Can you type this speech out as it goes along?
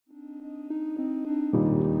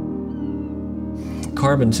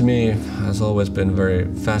Carbon to me has always been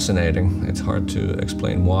very fascinating. It's hard to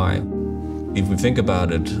explain why. If we think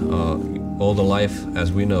about it, all the life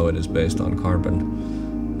as we know it is based on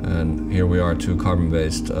carbon. And here we are, two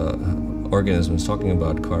carbon-based organisms talking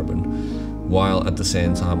about carbon, while at the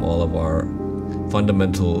same time all of our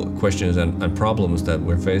fundamental questions and problems that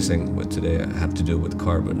we're facing with today have to do with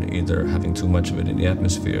carbon, either having too much of it in the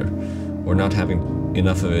atmosphere or not having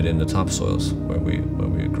enough of it in the topsoils where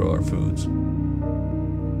we grow our foods.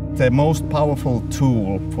 The most powerful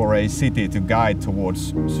tool for a city to guide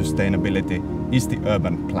towards sustainability is the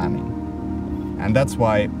urban planning. And that's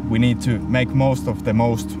why we need to make most of the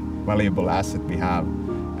most valuable asset we have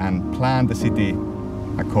and plan the city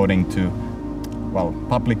according to, well,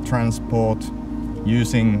 public transport,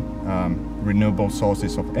 using renewable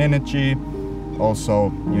sources of energy,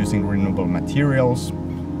 also using renewable materials,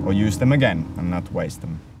 or use them again and not waste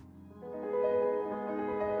them.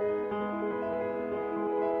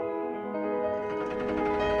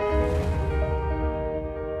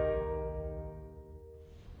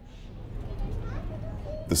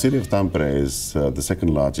 The City of Tampere is the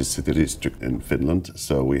second largest city district in Finland,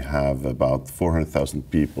 so we have about 400,000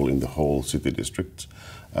 people in the whole city district,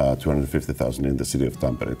 250,000 in the City of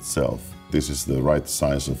Tampere itself. This is the right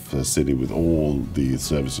size of a city with all the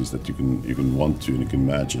services that you can want to and you can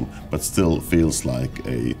imagine, but still feels like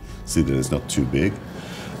a city that is not too big.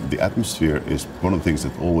 The atmosphere is one of the things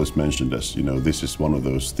that always mentioned as, you know, this is one of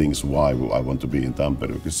those things why I want to be in Tampere,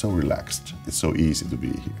 because it's so relaxed, it's so easy to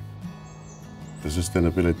be here. The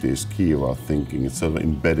sustainability is key of our thinking. It's sort of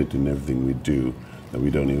embedded in everything we do, that we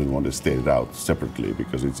don't even want to state it out separately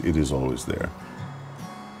because it is always there.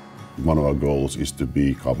 One of our goals is to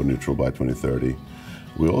be carbon neutral by 2030.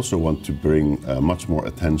 We also want to bring much more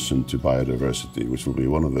attention to biodiversity, which will be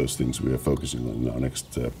one of those things we are focusing on in our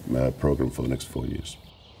next program for the next 4 years.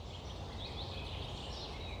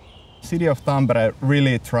 City of Tampere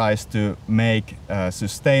really tries to make a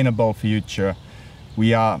sustainable future.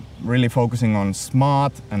 We are really focusing on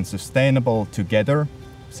smart and sustainable together,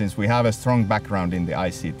 since we have a strong background in the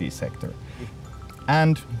ICT sector.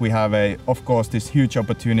 And we have, of course, this huge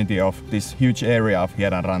opportunity of this huge area of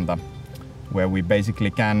Hiedanranta, where we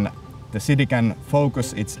basically the city can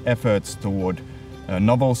focus its efforts toward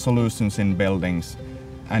novel solutions in buildings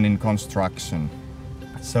and in construction.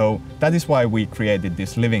 So that is why we created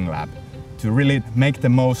this Living Lab, to really make the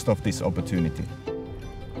most of this opportunity.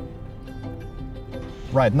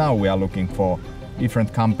 Right now we are looking for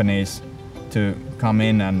different companies to come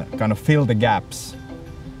in and kind of fill the gaps.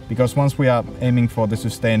 Because once we are aiming for the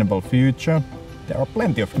sustainable future, there are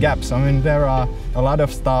plenty of gaps. I mean, there are a lot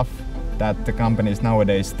of stuff that the companies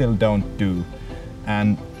nowadays still don't do.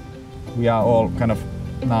 And we are all kind of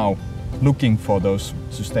now looking for those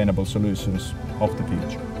sustainable solutions of the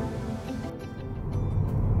future.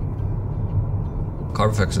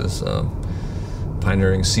 Carbofex is a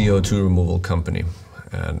pioneering CO2 removal company.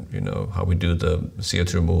 And you know how we do the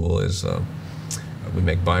CO2 removal is we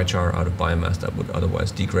make biochar out of biomass that would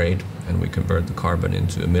otherwise degrade, and we convert the carbon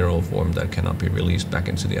into a mineral form that cannot be released back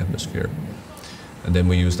into the atmosphere. And then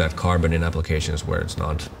we use that carbon in applications where it's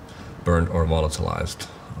not burned or volatilized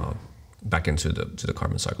back into the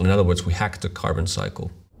carbon cycle. In other words, we hack the carbon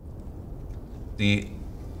cycle. The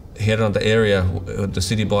Hiedanranta area, the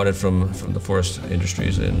city bought it from the forest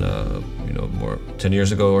industries in more 10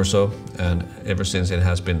 years ago or so, and ever since it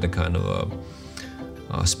has been the kind of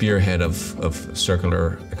a spearhead of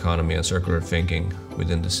circular economy and circular thinking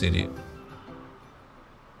within the city.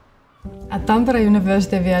 At Tampere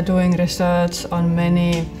University we are doing research on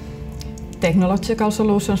many technological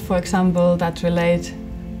solutions, for example, that relate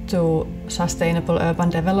to sustainable urban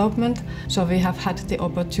development. So we have had the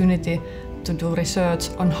opportunity to do research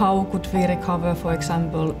on how could we recover, for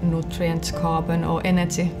example, nutrients, carbon or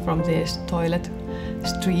energy from these toilet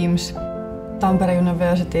streams. Tampere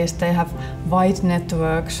universities, they have wide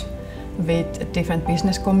networks with different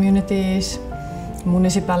business communities,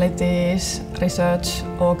 municipalities, research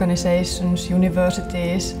organizations,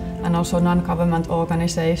 universities and also non-government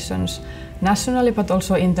organizations, nationally but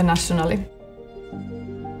also internationally.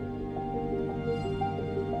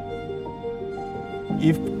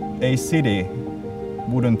 If a city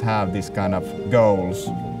wouldn't have this kind of goals,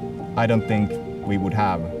 I don't think we would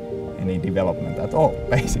have any development at all,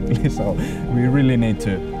 basically. So we really need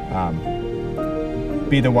to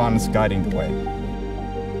be the ones guiding the way.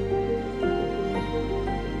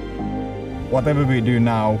 Whatever we do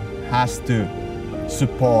now has to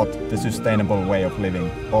support the sustainable way of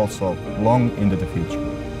living also long into the future.